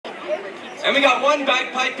And we got one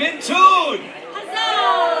bagpipe in tune!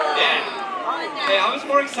 Huzzah! Yeah. Hey, I was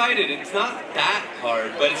more excited. It's not that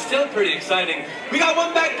hard, but it's still pretty exciting. We got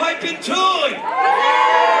one bagpipe in tune!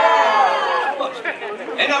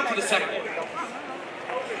 Huzzah! And now for the second one.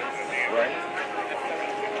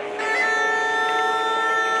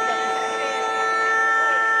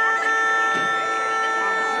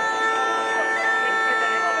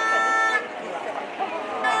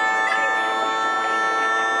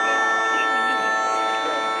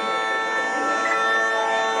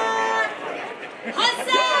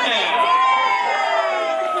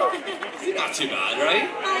 Not too bad, right?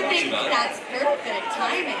 I think that's perfect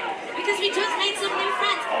timing, because we just made some new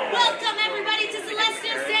friends. Welcome everybody to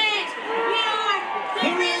Celestial Stage! We are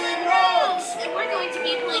the Reelin Rogues! And we're going to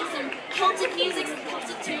be playing some Celtic music, some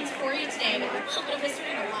Celtic tunes for you today, with a little bit of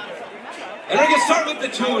history and a lot of fun. And we're going to start with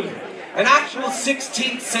the tune, an actual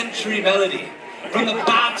 16th century melody from the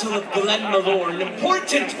Battle of Glenmalure, an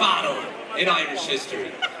important battle in Irish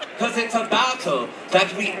history. Because it's a battle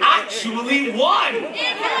that we actually won! It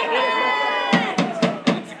happened!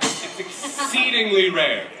 It's exceedingly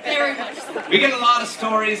rare. Very much so. We get a lot of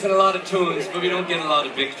stories and a lot of tunes, but we don't get a lot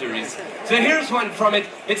of victories. So here's one from it.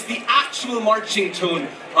 It's the actual marching tune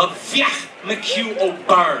of Fiach McHugh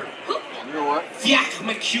O'Byrne. You know what? Fiach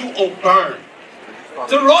McHugh O'Byrne.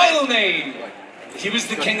 The royal name. He was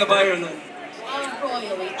the King of Ireland.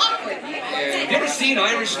 Royally awkward. Have you ever seen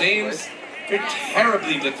Irish names? They're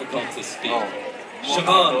terribly difficult to speak.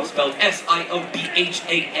 Siobhan, spelled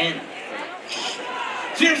S-I-O-B-H-A-N.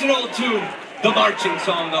 So here's an old tune, the marching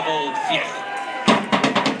song of old Fiach.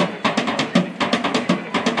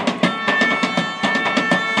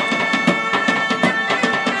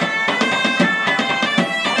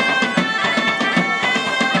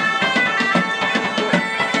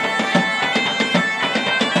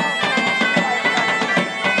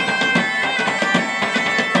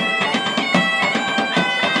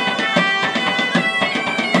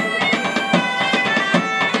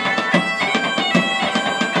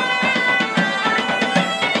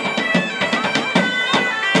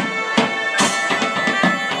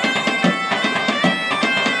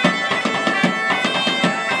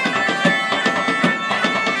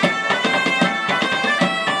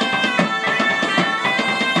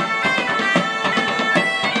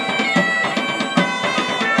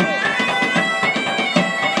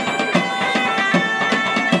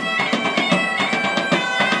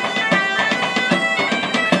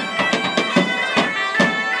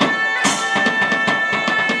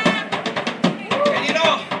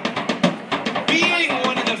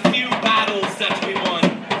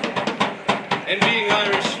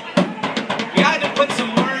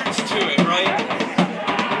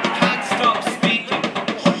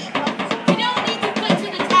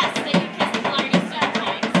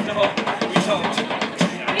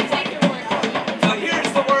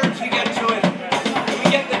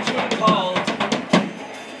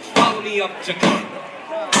 Up to come.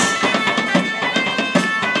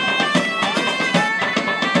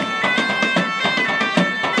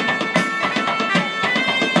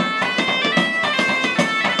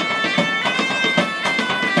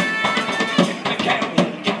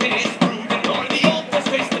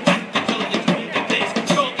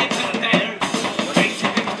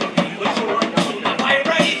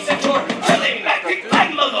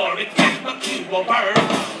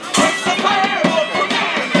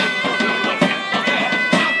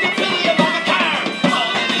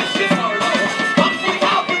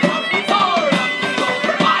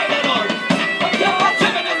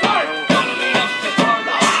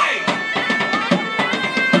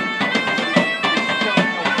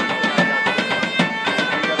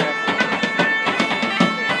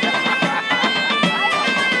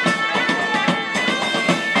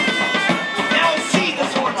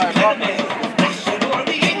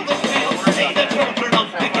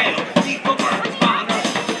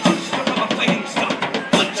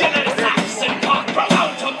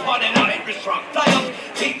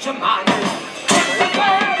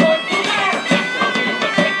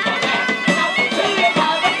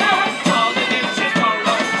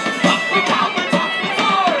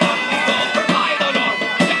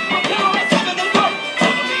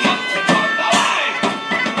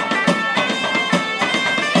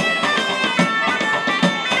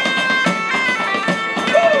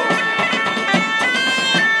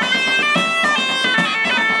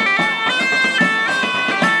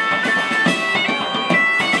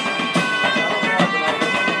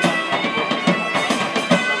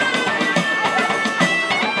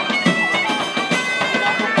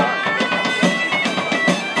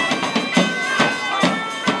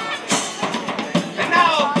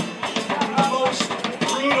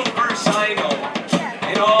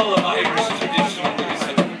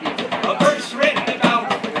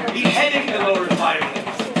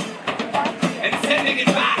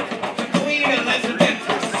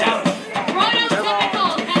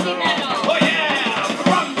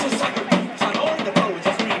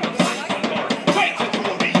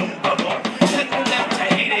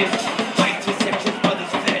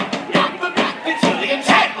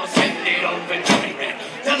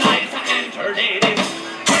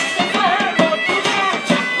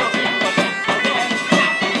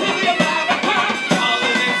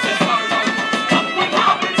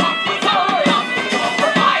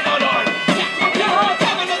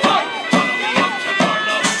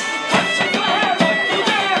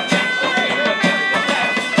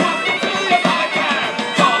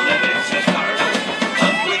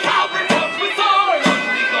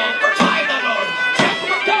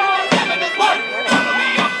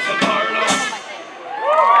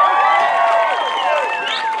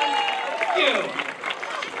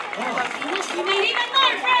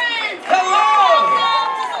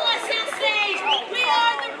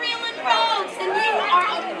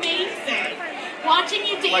 Watching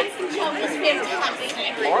you dance and jump is fantastic.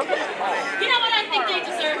 You know what I think they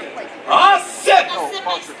deserve? A sip! A sip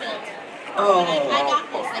I spilled. Oh. I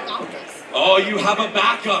got this. Oh, you have a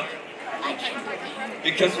backup. I can't prepare.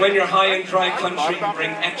 Because when you're high and dry country, you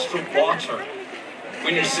bring extra water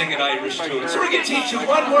when you're singing Irish tunes. So we're going to teach you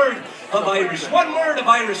one word of Irish, one word of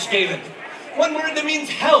Irish Gaelic, one word that means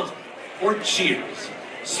help or cheers.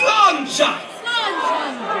 Sláinte!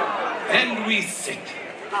 And we sing.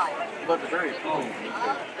 Well,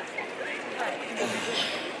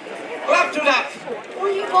 after that... Were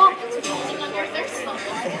you both supposing on your thirst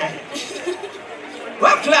level?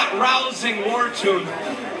 Well, after that rousing war tune,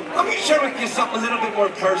 let me share with you something a little bit more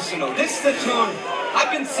personal. This is the tune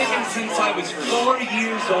I've been singing since I was 4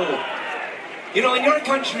 years old. You know, in your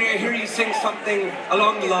country, I hear you sing something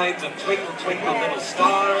along the lines of Twinkle, Twinkle, Little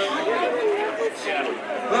Star.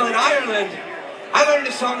 Well, in Ireland, I learned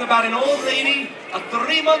a song about an old lady, a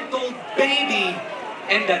 3-month-old baby,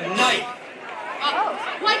 and a knife.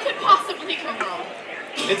 What could possibly go wrong?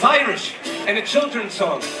 It's Irish, and a children's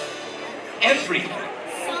song. Everything.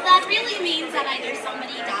 So that really means that either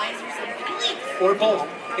somebody dies or somebody leaves. Or both,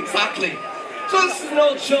 exactly. So this is an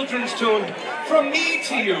old children's tune from me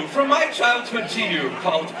to you, from my childhood to you,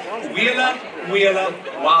 called Wheela, Wheela,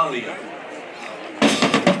 Walia.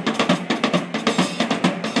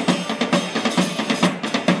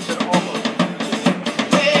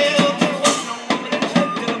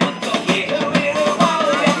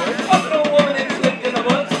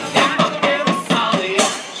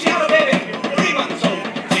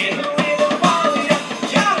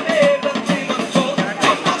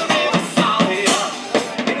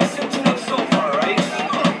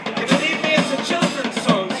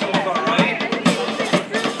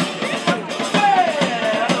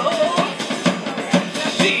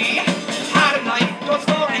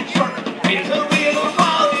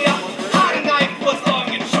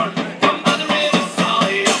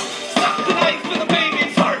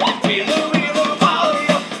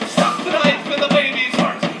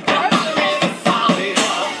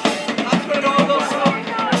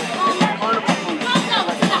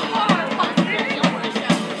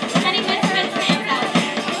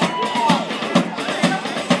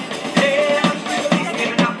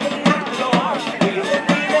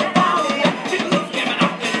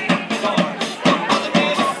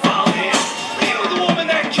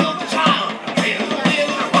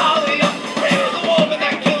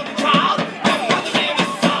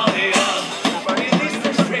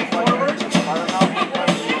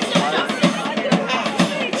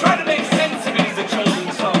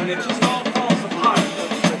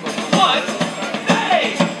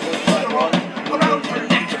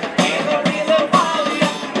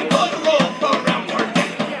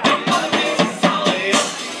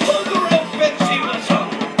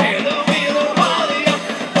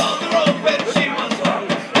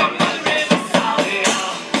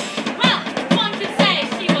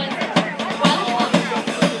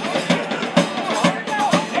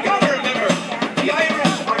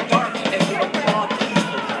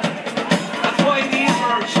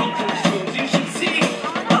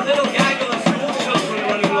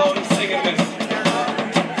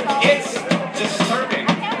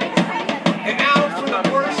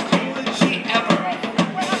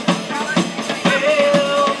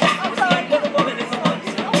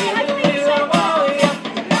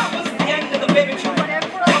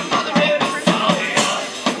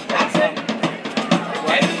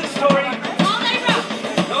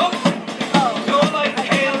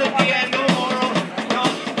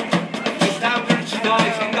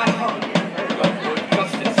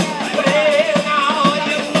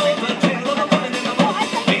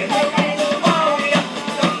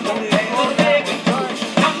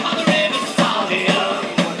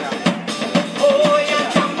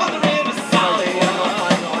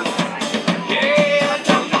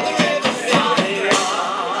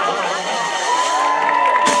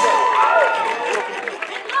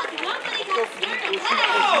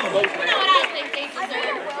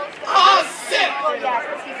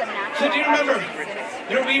 So do you remember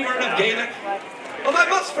your wee word of Gaelic? Well, I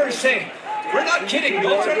must first say, we're not kidding.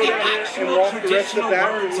 Those are the actual traditional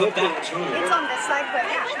words of that tune. It's on this side, but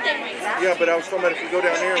yeah, but I was talking about if you go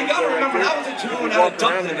down there. You gotta remember, that was a tune out of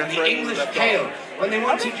Dublin in the English Pale, when they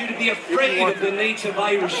wanted you to be afraid of the native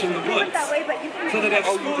Irish in the woods. So they'd have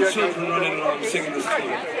school children running around singing this tune.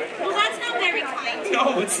 Well, that's not very kind.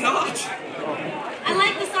 No, it's not. I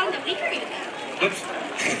like the song that we created.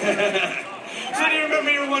 So do you remember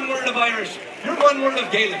your one word of Irish? Your one word of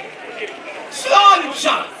Gaelic? Sláinte!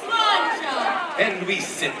 Sláinte! And we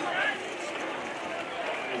sit.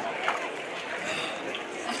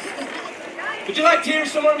 Would you like to hear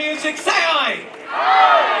some more music? Say aye!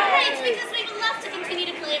 Great, because we would love to continue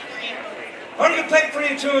to play it for you. We're going to play for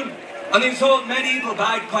you a tune on these old medieval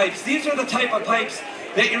bagpipes. These are the type of pipes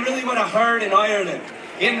that you really would have heard in Ireland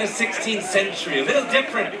in the 16th century. A little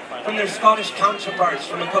different from their Scottish counterparts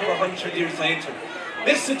from a couple hundred years later.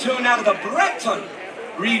 This is a tune out of the Breton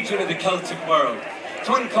region of the Celtic world. It's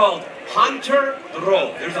one called Hunter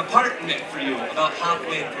Dro. There's a part in it for you about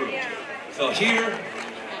halfway through. So here,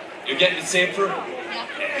 you're getting it safer.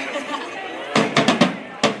 Yeah.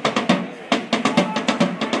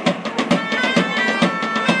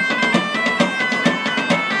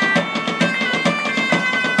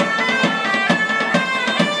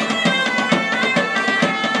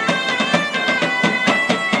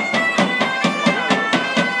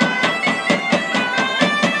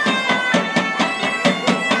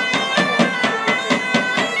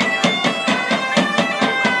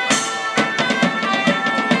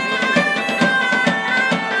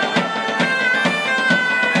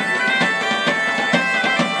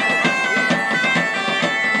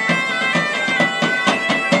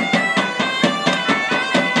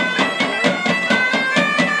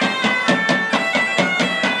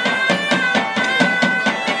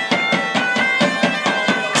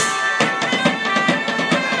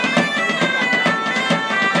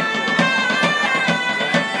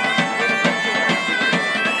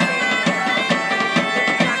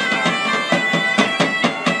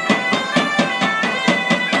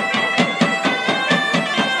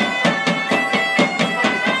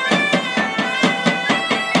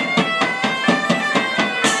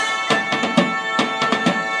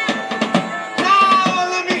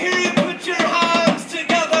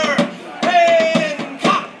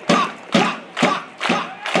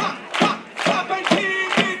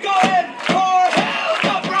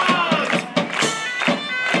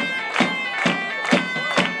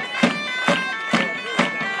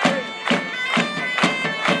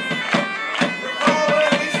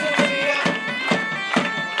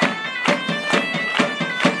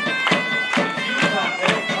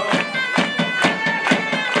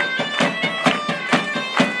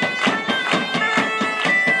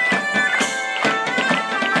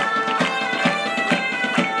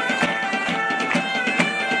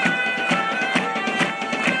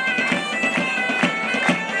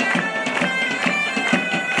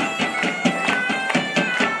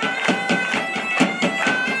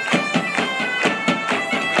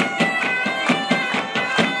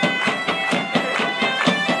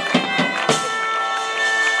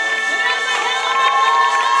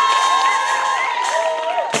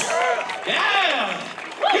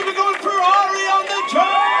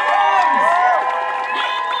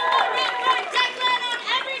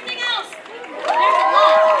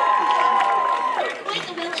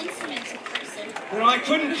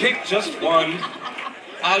 Just one,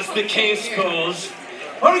 as the case goes.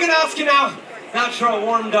 What we're going to ask you now that you're all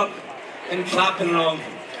warmed up and clapping along,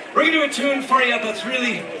 we're going to do a tune for you that's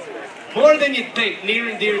really more than you'd think, near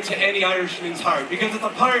and dear to any Irishman's heart, because it's a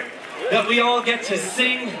part that we all get to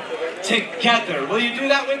sing together. Will you do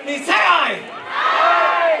that with me? Say aye!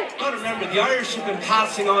 Aye! Gotta remember, the Irish have been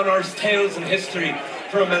passing on our tales and history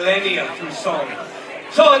for millennia through song.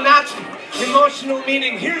 So in that emotional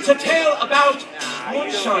meaning, here's a tale about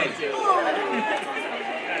moonshine.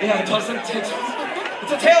 Yeah, doesn't it?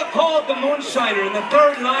 It's a tale called The Moonshiner, and the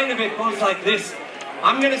third line of it goes like this.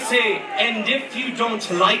 I'm gonna say, and if you don't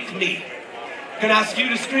like me, I'm gonna ask you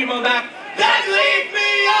to scream on back, then leave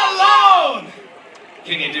me alone!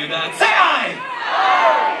 Can you do that? Say aye!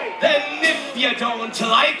 Aye! Then if you don't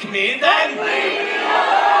like me, then leave me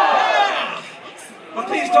alone! Yeah! But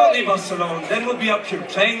please don't leave us alone, then we'll be up here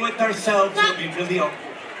playing with ourselves, it'll be really up.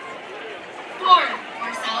 For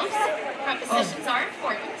ourselves, prepositions are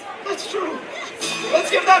important. That's true. Let's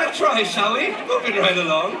give that a try, shall we? Moving right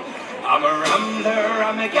along. I'm a rambler,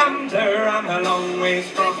 I'm a gambler, I'm a long ways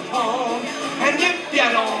from home. And if you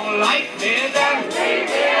don't like me, then leave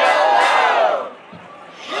me alone.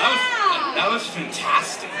 That was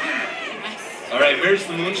fantastic. All right, where's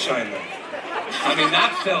the moonshine then? I mean,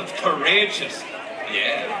 that felt courageous.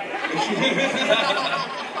 Yeah.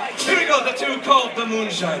 Here we go, the tune called The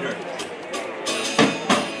Moonshiner.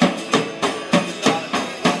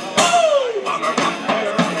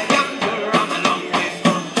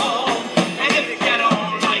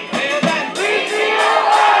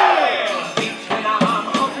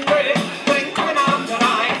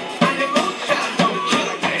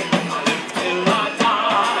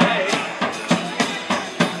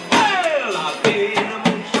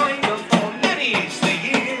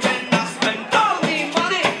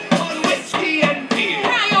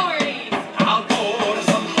 Priority.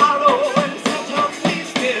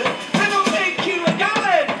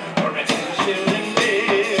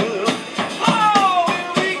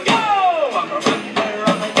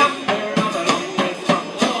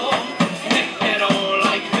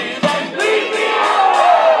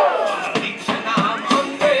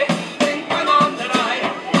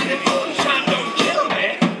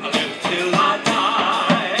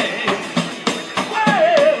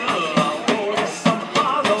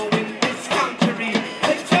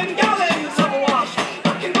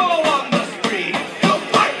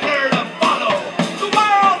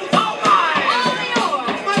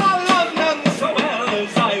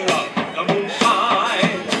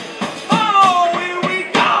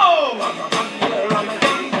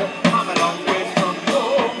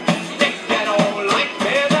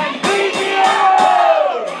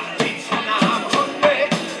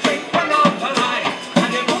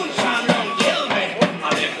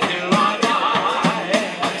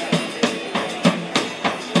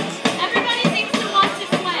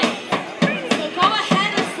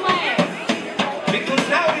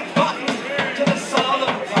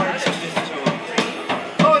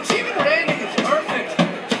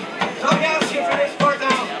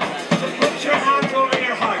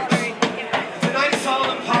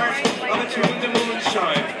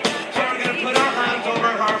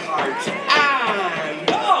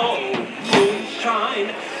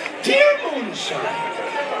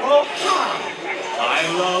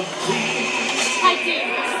 love, please? I do,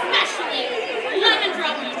 especially lemon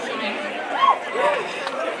drop moonshine.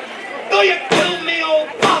 Though you kill me, old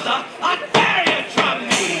father, I dare you try me.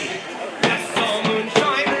 Bless all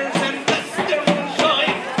moonshiners and bless their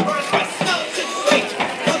moonshine, for it's my Celtic fate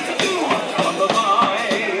not to do on the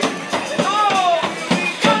line. Oh, we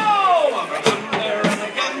go! I'm a gander and a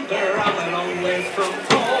gander, I'm a long ways from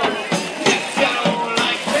home. If you don't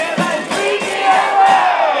like where I treat you,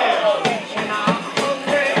 reaching out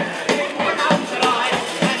hungry, I'm out to lie,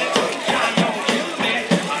 and if moonshine don't kill me,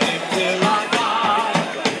 I live till I die.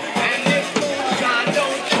 And if moonshine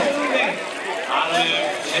don't kill me, I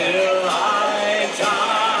live till I die.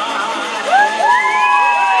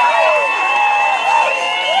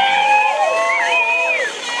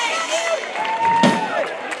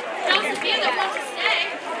 Those of you that want to stay,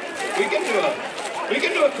 We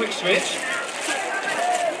can do a quick switch.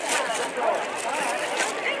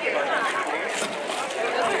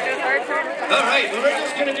 All right, well, we're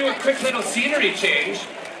just gonna do a quick little scenery change.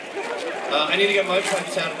 I need to get my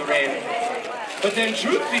pipes out of the rain. But then,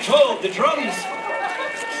 truth be told, the drums,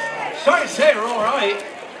 sorry to say, are all right.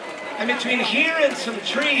 And between here and some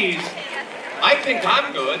trees, I think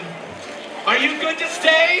I'm good. Are you good to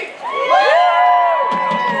stay?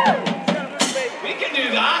 We can do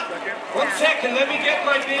that. 1 second, let me get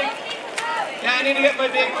my big... Yeah, I need to get my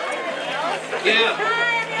big... Yeah.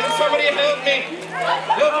 Can somebody help me?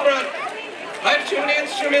 Look around. I have too many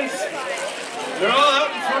instruments. They're all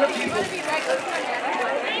out in front of people.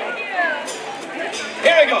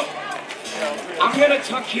 Here we go. I'm going to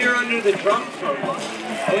tuck here under the drum for a moment.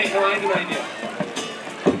 Oh, wait, no, I have an idea.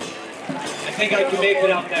 I think I can make it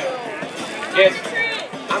out there. Yes.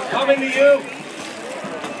 I'm coming to you.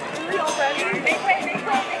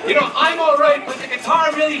 You know, I'm all right, but the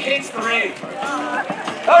guitar really hates the rain.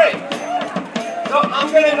 All right. So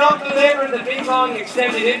I'm going to not deliver the big long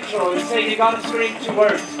extended intro and say you got to string 2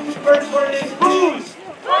 words. First word is booze.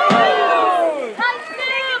 I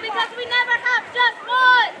do, because we never have just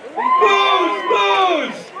one. Booze,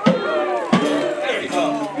 booze. There you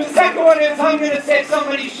go. The second one is I'm going to say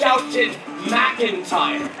somebody shouted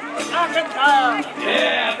McIntyre. McIntyre!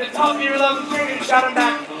 Yeah, at the top of your lungs, you're going to shout them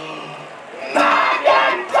back.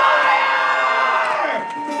 McIntyre!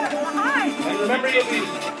 And remember, you'll be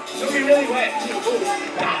really wet too.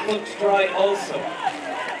 That looks dry also.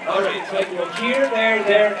 Alright, so I can go here,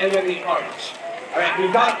 there, and then the arch. Alright,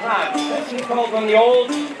 we've got a plan. This is called on the old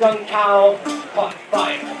gun cow pot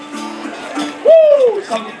fire. Woo!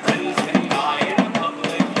 Some friends can die in a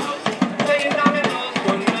public house. Laying down in house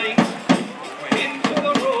one night. Went into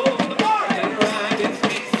the room, the bartender and his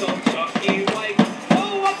feet so chucky white.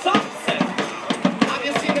 Oh, what's up, says have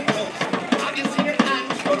you seen a ghost? Have you seen an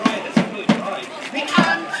ant? Alright, that's really dry. The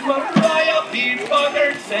ant Mariah be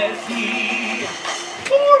buggered, says he.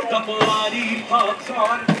 4 double lollipops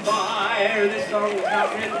on fire. This song was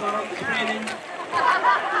not written when I was training.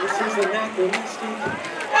 This is anachronistic.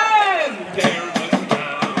 And there was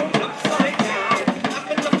down, upside down.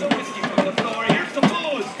 Lapping up the whiskey from the floor. Here's the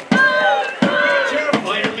booze. Your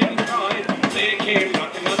firemen cried. They came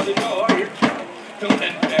knocking on the door. Don't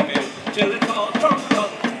let them in till it's all drunk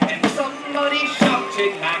up. And somebody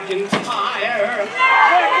shouted McIntyre.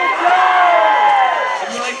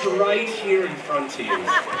 I'm like right here in front of you.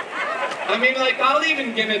 I mean, like, I'll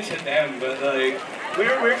even give it to them, but like,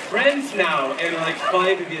 we're friends now, and like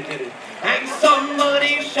 5 of you did it. And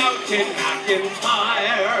somebody shouted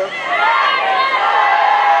McIntyre.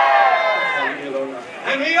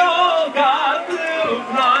 And we all got blue,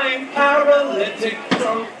 blind, paralytic,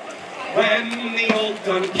 drunk when the old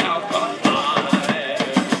gun cow got by.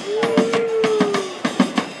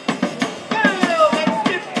 Well, let's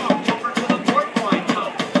get walked over to the port wine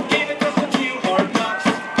tub. Gave it just a few hard knocks.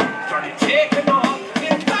 Started taking off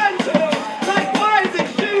in pantaloons, like wives and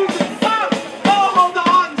shoes and socks. Oh, hold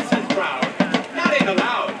on, says Brown. That ain't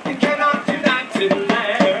allowed. You cannot do that in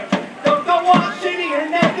there. Don't go washing your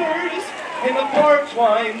nethers in the port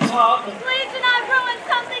wine tub. Please do not ruin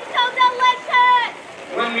something so delicious.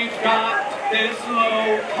 When we've got this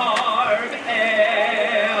low carb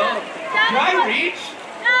ale. Do I reach?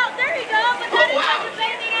 No, there you go, but that is wow. just the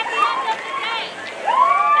bathing at the end of the day. It's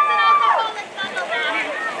an alcoholic bundle now.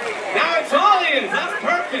 Now it's all in. That's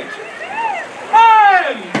perfect.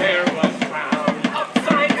 And there was Brown,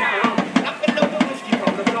 upside down, lapping up the whiskey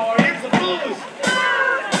from the floor. Here's the booze.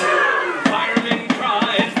 Firemen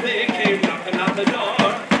cries, they came knocking at the door.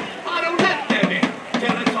 I don't let them in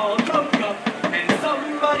till it's all drunk up. And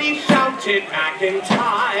somebody shouted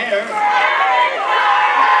McIntyre.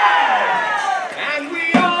 And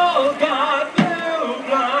we all got blue,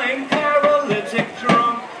 blind, paralytic,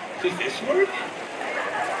 drunk. Does this work?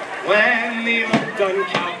 when the old dun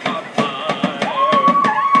cow caught fire.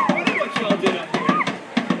 I wonder what y'all did up here.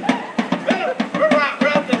 Well, we're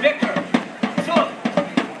at the vicar. So,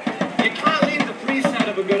 you can't leave the priest out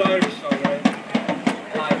of a good Irish song, right?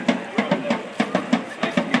 Hi, it's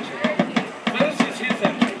nice to meet you. So this is his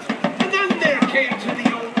entrance. And then there came to the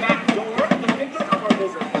old back door the vicar of our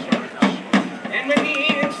local church. And when he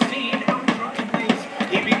had seen our drunken face,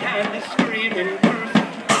 he began to scream and curse.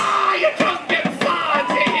 Ah, you drunken sods,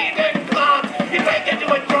 you heathen clods, you take it to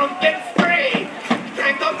a drunken spree.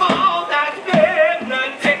 Drank up all that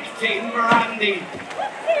benedictine brandy.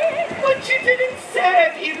 But you didn't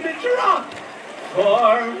save even a drop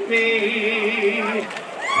for me. I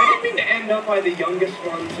didn't mean to end up by the youngest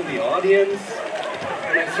ones in the audience.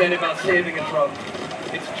 And I said about saving a drop.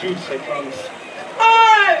 It's juice, I promise.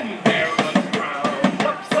 And there was Brown,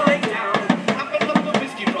 upside down, lapping up the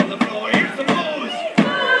whiskey from the floor. Here's the booze.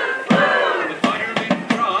 The fireman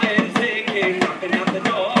cries, they came knocking at the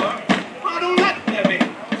door. I don't let them in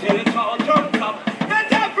till it's all drunk up,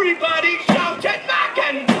 and everybody shouted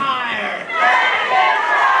McIntyre.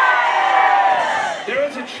 There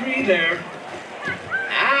was a tree there,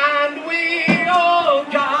 and we all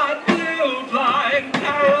got blue, blind,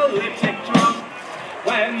 paralytic drunk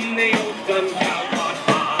when the old dun cow caught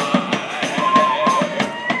fire.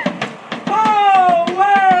 Oh,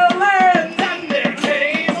 well, and then there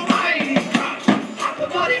came a mighty crash. Half the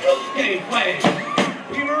bloody roof gave way.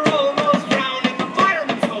 We were almost drowned in the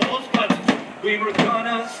fireman's holes, but we were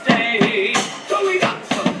gonna stay. So we got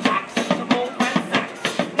some tacks and some old wet sacks,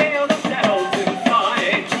 nailed ourselves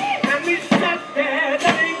inside, and we sat there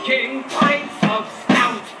drinking pints of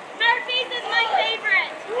stout. Murphy's is my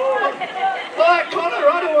favorite. Well, that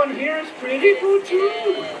Colorado one here is pretty good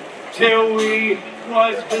too. Till we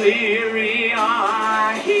was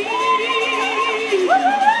bleary-eyed.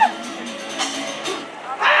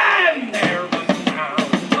 And there was Brown,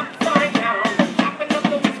 upside down, lapping up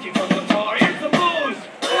the whiskey from the floor. Here's the booze.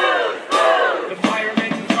 The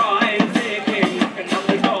firemen cried, they came knocking at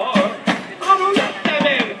the door. I don't let them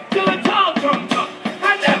in till it's all drunk up,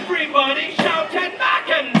 and everybody shouted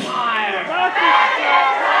McIntyre.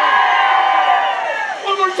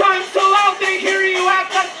 One more time, so loud they hear you at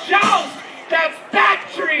the joust. That's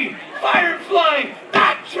Battery, Firefly,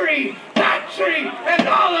 Battery, and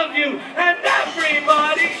all of you, and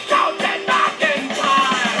everybody shouted McIntyre.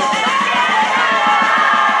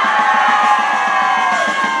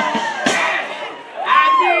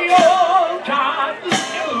 And we all got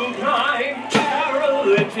blue, blind,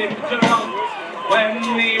 paralytic drunk when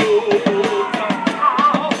the old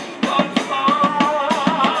cow got fire.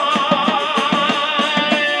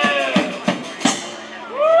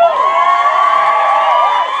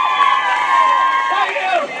 Thank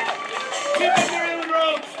you. Keep it Reelin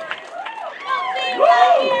Rogues. We'll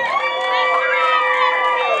see you back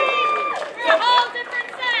here for a whole different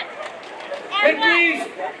set. And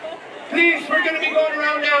please, we're going to be going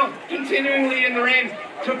around now, continually in the rain,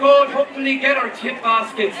 to go and hopefully get our tip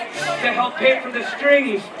baskets to help pay for the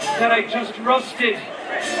strings that I just rusted.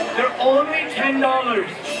 They're only $10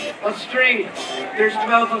 a string. There's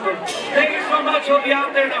 12 of them. Thank you so much. I'll be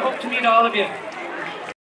out there and I hope to meet all of you.